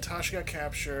 and then Tasha got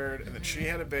captured, and then she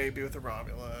had a baby with a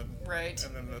Romulan. Right.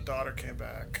 And then the daughter came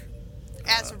back.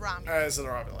 As a Romulan. As a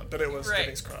Romulan, but it was Right.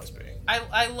 Denise Crosby.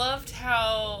 I loved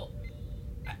how,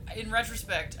 in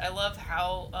retrospect, I love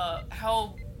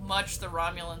how much the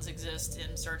Romulans exist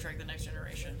in Star Trek: The Next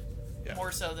Generation. Yeah.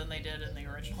 More so than they did in the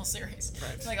original series.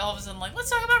 Right. It's like all of a sudden, like, let's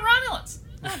talk about Romulans.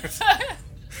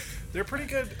 They're pretty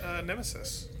good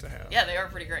nemesis to have. Yeah, they are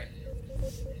pretty great.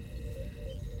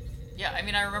 Yeah, I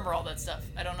mean, I remember all that stuff.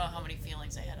 I don't know how many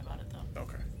feelings I had about it, though.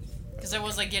 Okay. Because I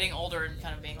was, like, getting older and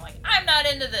kind of being like, I'm not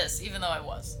into this, even though I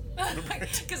was.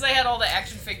 Because I had all the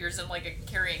action figures in, like, a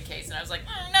carrying case, and I was like,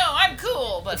 no, I'm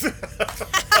cool, but...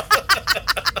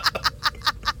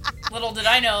 Little did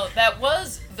I know, that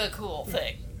was the cool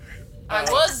thing. I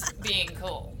was being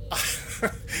cool. I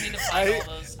need to find all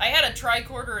those. I had a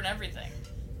tricorder and everything.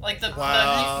 Like the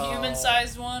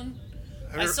human-sized one.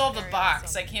 I still have the Very box.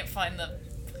 awesome. I can't find the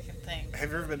fucking thing.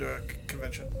 Have you ever been to a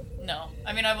convention? No.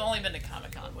 I mean, I've only been to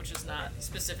Comic-Con, which is not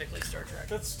specifically Star Trek.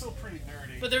 That's still pretty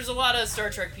nerdy. But there's a lot of Star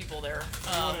Trek people there.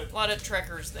 A lot of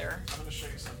Trekkers there. I'm going to show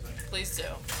you something. Please do.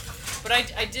 But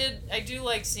I do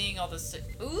like seeing all this.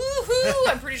 Ooh,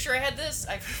 I'm pretty sure I had this.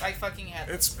 I fucking had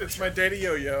this. It's my Data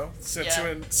Yo-Yo,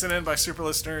 Yeah. sent in by super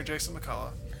listener Jason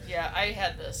McCullough. Yeah, I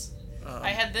had this. I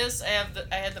had this.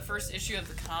 I had the first issue of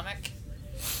the comic,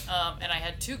 and I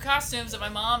had 2 costumes that my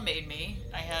mom made me.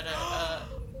 I had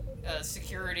a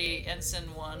security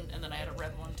ensign one, and then I had a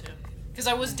red one too. Because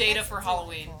I was Data for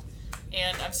Halloween,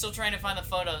 and I'm still trying to find the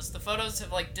photos. The photos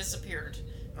have like disappeared.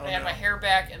 I had my hair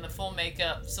back and the full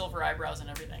makeup, silver eyebrows and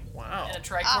everything. Wow. And a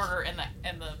tricorder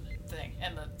and the thing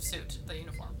and the suit, the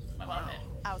uniform. My mom made.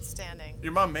 Outstanding.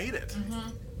 Your mom made it. Mm-hmm.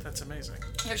 That's amazing.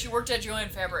 Yeah, she worked at Joanne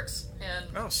Fabrics,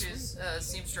 and sweet. she's a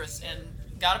seamstress, and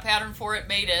got a pattern for it,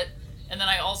 made it, and then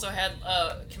I also had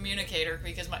a communicator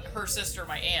because her sister,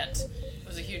 my aunt,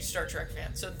 was a huge Star Trek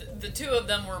fan. So the two of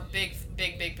them were big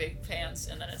fans,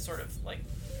 and then it sort of like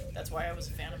that's why I was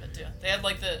a fan of it too. They had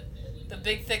like the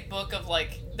big thick book of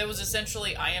like that was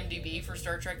essentially IMDb for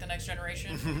Star Trek: The Next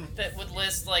Generation that would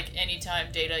list like any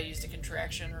time Data used a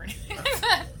contraction or anything like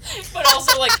that, but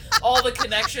also like all the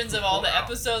connections of all the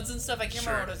episodes and stuff. I can't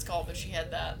remember what it's called, but she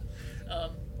had that.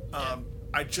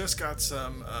 I just got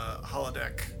some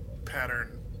holodeck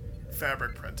pattern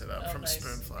fabric printed up from nice.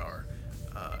 Spoonflower,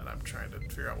 and I'm trying to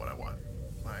figure out what I want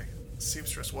my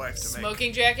seamstress wife to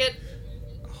Smoking jacket.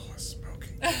 make. Oh, a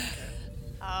smoking jacket.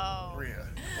 Oh. Rhea,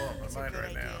 blowing my mind good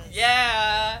right idea. now.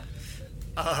 Yeah.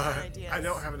 ideas. I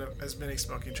don't have as many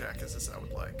smoking jackets as I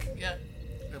would like Yeah.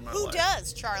 in my Who life.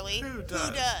 does, Charlie? Who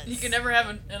does? You can never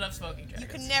have enough smoking jackets. You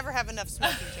can never have enough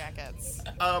smoking jackets.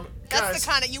 Guys, That's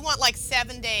the kind of you want like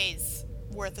 7 days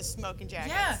worth of smoking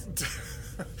jackets.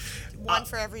 Yeah. One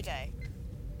for every day.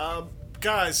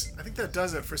 guys, I think that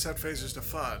does it for Set Phasers to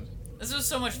Fun. This was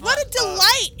so much fun. What a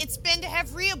delight it's been to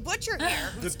have Rhea Butcher here,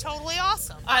 who's totally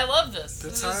awesome. I love this. The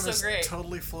This time is has so great.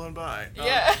 totally flown by.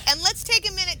 Yeah. And let's take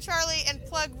a minute, Charlie, and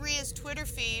plug Rhea's Twitter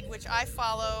feed, which I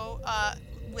follow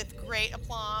with great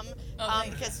aplomb,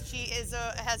 thank because she has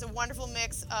a wonderful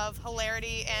mix of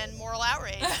hilarity and moral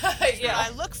outrage. Yeah. That I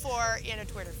look for in a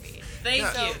Twitter feed. Thank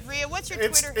So, you. Rhea, what's your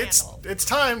It's Twitter handle? it's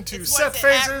time to It's- Set what is it,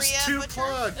 at Phasers Rhea to Butcher?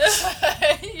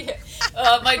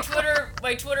 plug.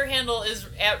 My Twitter handle is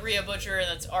at Rhea Butcher, and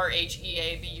that's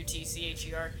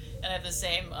RHEABUTCHER, and I have the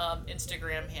same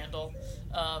Instagram handle.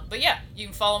 But yeah, you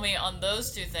can follow me on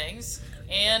those two things.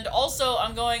 And also,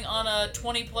 I'm going on a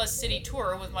 20-plus city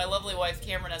tour with my lovely wife,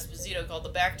 Cameron Esposito, called the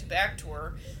Back to Back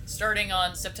Tour. Starting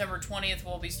on September 20th,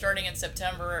 we'll be starting in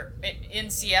September in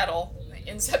Seattle.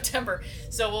 In September.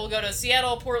 So we'll go to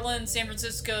Seattle, Portland, San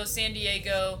Francisco, San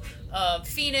Diego,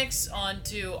 Phoenix, on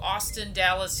to Austin,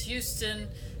 Dallas, Houston,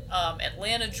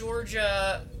 Atlanta,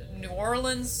 Georgia, New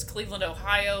Orleans, Cleveland,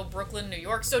 Ohio, Brooklyn, New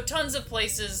York. So tons of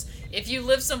places. If you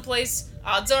live someplace,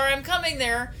 odds are I'm coming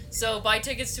there. So buy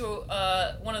tickets to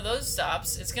one of those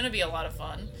stops. It's going to be a lot of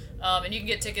fun. And you can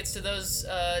get tickets to those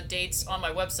dates on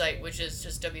my website, which is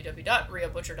just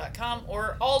www.rheabutcher.com,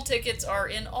 or all tickets are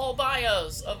in all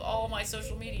bios of all my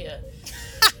social media.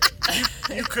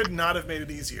 You could not have made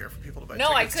it easier for people to buy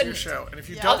No, I tickets to your couldn't. show. And if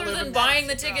you Yeah. don't Other live than in buying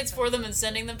the tickets for them and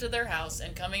sending them to their house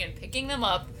and coming and picking them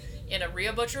up in a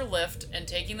Rhea Butcher lift and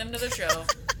taking them to the show,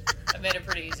 I made it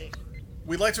pretty easy.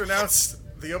 we'd like to announce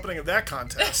the opening of that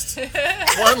contest.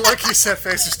 One lucky Set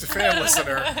Phasers to Fan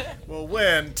listener will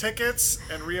win tickets,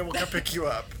 and Rhea will come pick you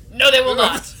up. No, they will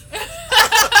not.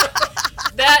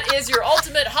 That is your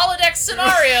ultimate holodeck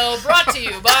scenario brought to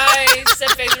you by Set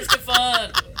Phasers to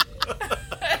Fun.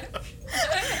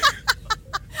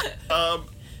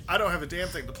 damn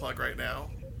thing to plug right now.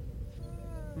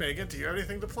 Megan, do you have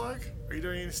anything to plug? Are you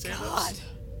doing any stand-ups?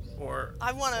 God. Or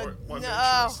I want or to. one-man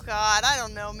No, shows? God, I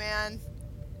don't know, man.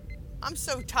 I'm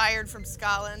so tired from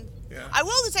Scotland. Yeah. I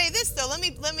will say this though. Let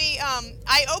me.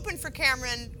 I opened for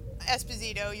Cameron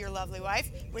Esposito, your lovely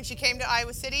wife, when she came to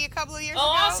Iowa City a couple of years ago.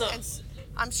 awesome. And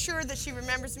I'm sure that she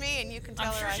remembers me, and you can tell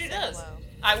I'm her sure I she said does. hello.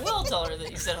 I will tell her that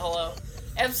you said hello.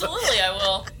 Absolutely, I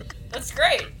will. That's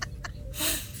great.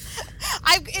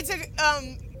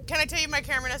 Can I tell you my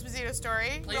Cameron Esposito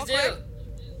story? Please real do. quick?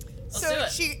 Let's So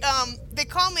do it. they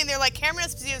called me and they're like, Cameron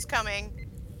Esposito's coming.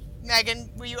 Megan,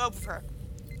 will you open for her?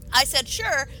 I said,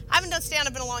 sure. I haven't done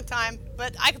stand-up in a long time,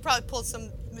 but I could probably pull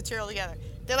some material together.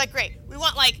 They're like, great. We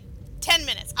want like 10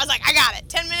 minutes. I was like, I got it.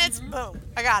 10 minutes, boom,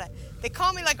 I got it. They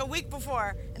called me like a week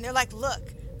before, and they're like, look,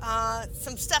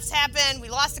 some stuff's happened. We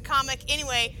lost a comic.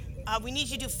 Anyway, we need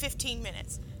you to do 15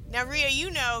 minutes. Now, Rhea,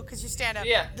 you know, because you stand up,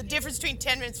 Yeah. the difference between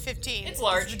 10 minutes and 15 It's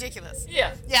large. is ridiculous.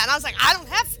 Yeah. Yeah, and I was like, I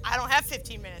don't have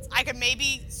 15 minutes. I could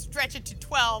maybe stretch it to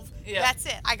 12. Yeah. That's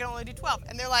it. I can only do 12.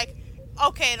 And they're like,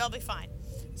 okay, it'll be fine.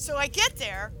 So I get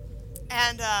there,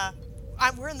 and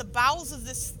we're in the bowels of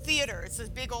this theater. It's this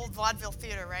big old vaudeville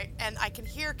theater, right? And I can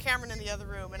hear Cameron in the other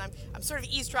room, and I'm sort of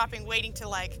eavesdropping, waiting to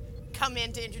like come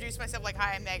in to introduce myself, like,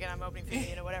 hi, I'm Megan, I'm opening for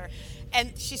you, whatever.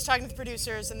 And she's talking to the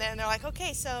producers, and then they're like,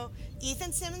 okay, so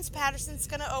Ethan Simmons Patterson's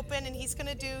going to open, and he's going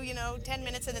to do, 10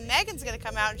 minutes, and then Megan's going to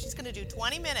come out, and she's going to do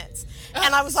 20 minutes.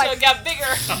 And I was like, So it got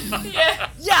bigger. Yeah.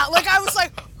 yeah, like I was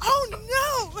like, oh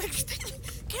no, like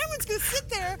Cameron's gonna sit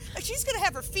there and she's gonna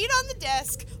have her feet on the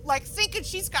desk, like thinking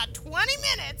she's got 20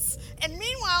 minutes, and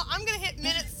meanwhile I'm gonna hit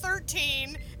minute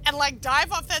 13 and like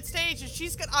dive off that stage, and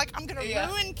she's gonna I'm gonna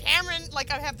ruin Cameron.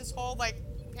 Like I have this whole like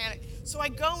panic. So I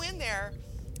go in there,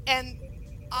 and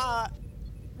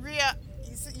Rhea,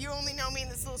 you only know me in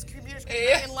this little computer screen,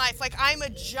 but in life, like I'm a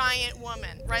giant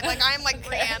woman, right? Like I am like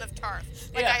Brienne of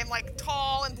Tarth. Like I am like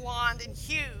tall and blonde and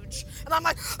huge, and I'm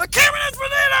like, Cameron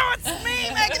Esposito, it's me,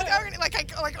 Megan Gargan. Like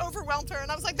I overwhelmed her,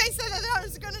 and I was like, they said that I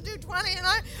was gonna do 20, and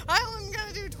I'm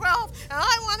gonna do 12, and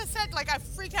I want to set. Like I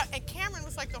freaked out, and Cameron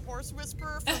was like the horse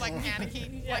whisperer for like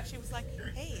Panicky. Like she was like,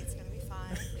 hey, it's gonna be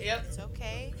fine. Yep. It's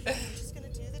okay. You're just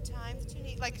gonna do the time that you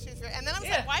need. Like she was, and then I was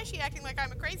like, why is she acting like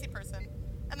I'm a crazy person?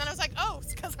 And then I was like, oh,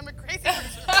 it's because I'm a crazy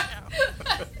person right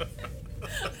now.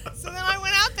 So then I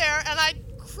went out there and I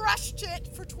crushed it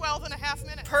for 12 and a half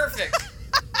minutes. Perfect.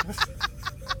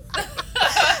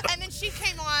 And then she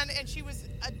came on and she was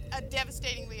a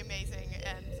devastatingly amazing,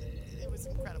 and it was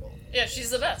incredible. Yeah, she's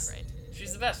the best. Great.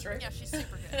 She's the best, right? Yeah, she's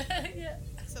super good. Yeah.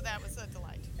 So that was a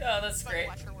delight. Oh, that's Fun great. to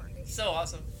watch her work. So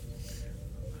awesome.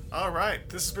 All right,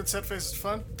 this has been Set Faces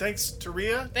Fun. Thanks to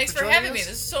Rhea. Thanks for joining having us. me.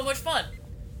 This is so much fun.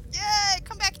 Yay!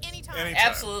 Come back anytime. Anytime.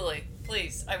 Absolutely.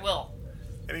 Please, I will.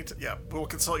 Yeah, we'll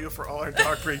consult you for all our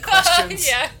dog breed questions.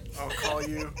 Yeah. I'll call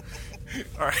you.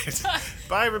 All right.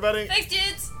 Bye, everybody. Thanks,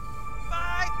 dudes.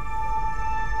 Bye.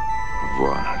 Au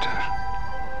revoir, Hunter.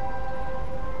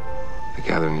 The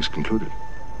gathering is concluded.